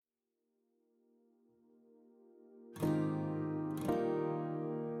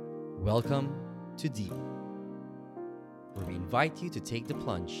Welcome to Deep, where we invite you to take the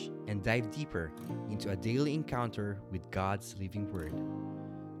plunge and dive deeper into a daily encounter with God's living Word.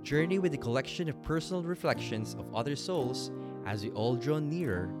 Journey with a collection of personal reflections of other souls as we all draw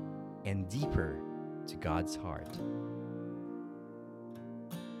nearer and deeper to God's heart.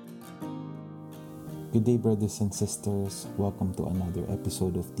 Good day, brothers and sisters. Welcome to another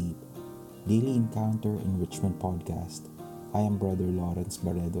episode of Deep, Daily Encounter Enrichment Podcast. I am Brother Lawrence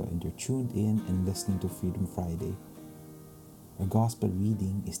Barredo, and you're tuned in and listening to Freedom Friday. Our Gospel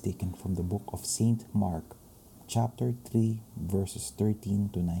reading is taken from the book of St. Mark, chapter 3, verses 13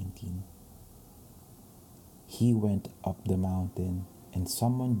 to 19. He went up the mountain and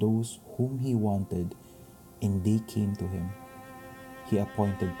summoned those whom he wanted, and they came to him. He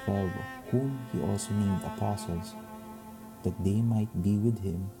appointed 12, whom he also named apostles, that they might be with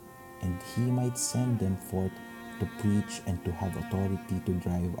him, and he might send them forth to preach and to have authority to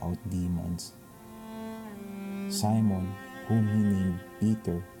drive out demons. Simon, whom he named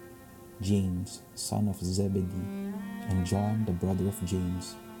Peter, James, son of Zebedee, and John, the brother of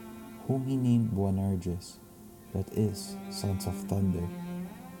James, whom he named Boanerges, that is, sons of thunder,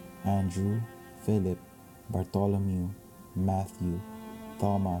 Andrew, Philip, Bartholomew, Matthew,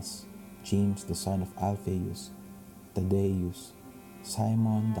 Thomas, James the son of Alphaeus, Thaddeus,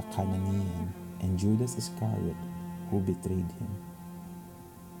 Simon the Cananean, and Judas Iscariot, who betrayed him.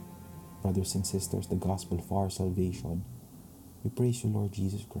 Brothers and sisters, the gospel for our salvation. We praise you, Lord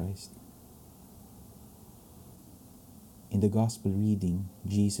Jesus Christ. In the gospel reading,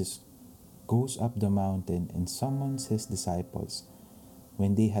 Jesus goes up the mountain and summons his disciples.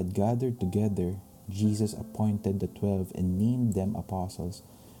 When they had gathered together, Jesus appointed the 12 and named them apostles.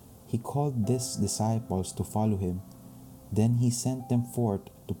 He called these disciples to follow him. Then he sent them forth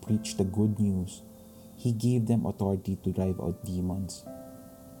to preach the good news. He gave them authority to drive out demons.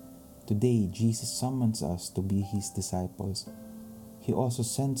 Today, Jesus summons us to be his disciples. He also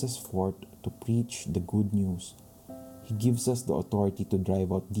sends us forth to preach the good news. He gives us the authority to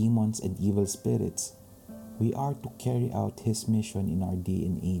drive out demons and evil spirits. We are to carry out his mission in our day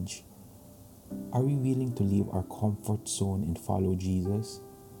and age. Are we willing to leave our comfort zone and follow Jesus?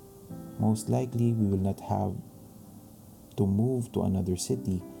 Most likely, we will not have to move to another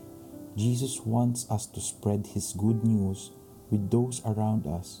city. Jesus wants us to spread his good news with those around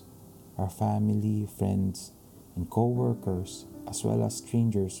us, our family, friends, and co-workers, as well as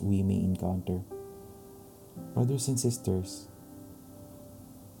strangers we may encounter. Brothers and sisters,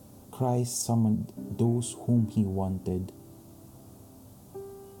 Christ summoned those whom he wanted.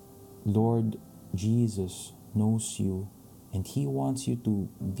 Lord Jesus knows you, and he wants you to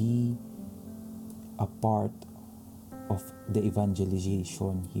be a part of the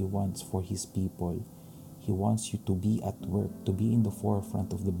evangelization he wants for his people. He wants you to be at work, to be in the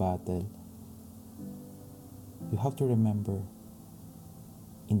forefront of the battle. You have to remember,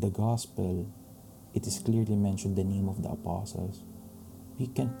 in the gospel, it is clearly mentioned the name of the apostles. We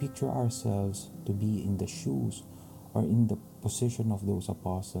can picture ourselves to be in the shoes or in the position of those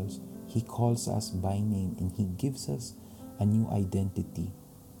apostles. He calls us by name and he gives us a new identity.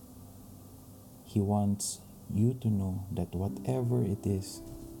 He wants you to know that whatever it is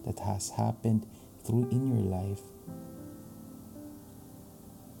that has happened through in your life,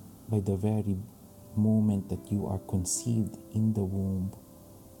 by the very moment that you are conceived in the womb,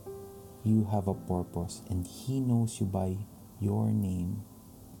 you have a purpose, and he knows you by your name.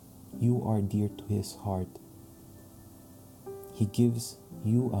 You are dear to his heart. He gives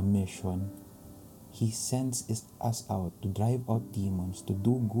you a mission. He sends us out to drive out demons, to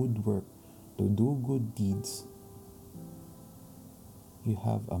do good work, to do good deeds. You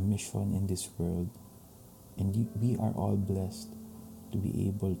have a mission in this world, and we are all blessed to be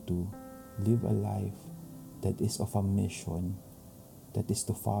able to live a life that is of a mission, that is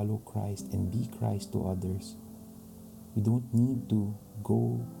to follow Christ and be Christ to others. We don't need to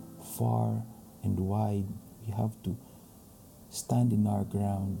go far and wide. We have to stand in our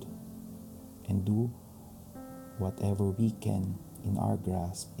ground and do whatever we can in our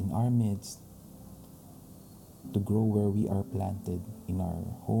grasp, in our midst, to grow where we are planted, in our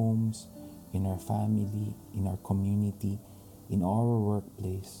homes, in our family, in our community, in our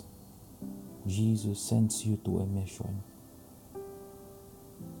workplace. Jesus sends you to a mission.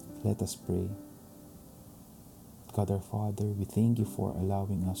 Let us pray. God our Father, we thank you for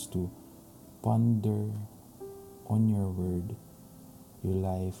allowing us to ponder on your word. Your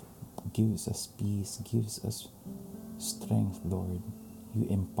life gives us peace, gives us strength, Lord. You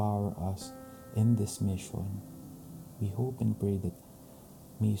empower us in this mission. We hope and pray that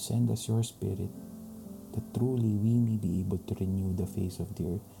may you send us your Spirit, that truly we may be able to renew the face of the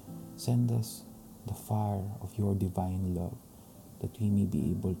earth, Send us the fire of your divine love, that we may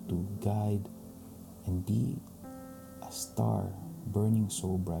be able to guide and be a star burning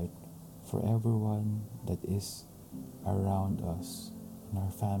so bright for everyone that is around us, in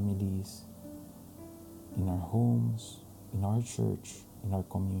our families, in our homes, in our church, in our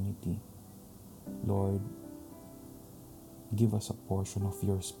community. Lord, give us a portion of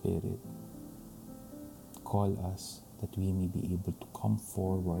your Spirit. Call us that we may be able to come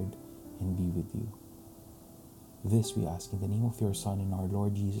forward and be with you. This we ask in the name of your Son and our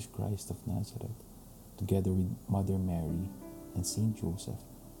Lord Jesus Christ of Nazareth, together with Mother Mary and Saint Joseph.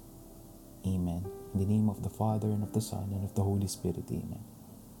 Amen. In the name of the Father, and of the Son, and of the Holy Spirit. Amen.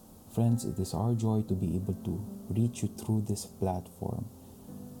 Friends, it is our joy to be able to reach you through this platform.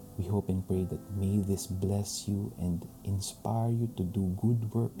 We hope and pray that may this bless you and inspire you to do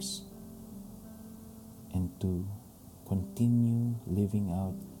good works and to continue living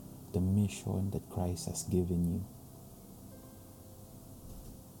out the mission that Christ has given you.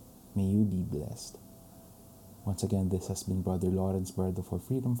 May you be blessed. Once again, this has been Brother Lawrence Berdo for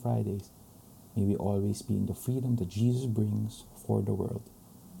Freedom Fridays. May we always be in the freedom that Jesus brings for the world.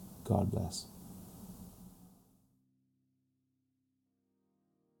 God bless.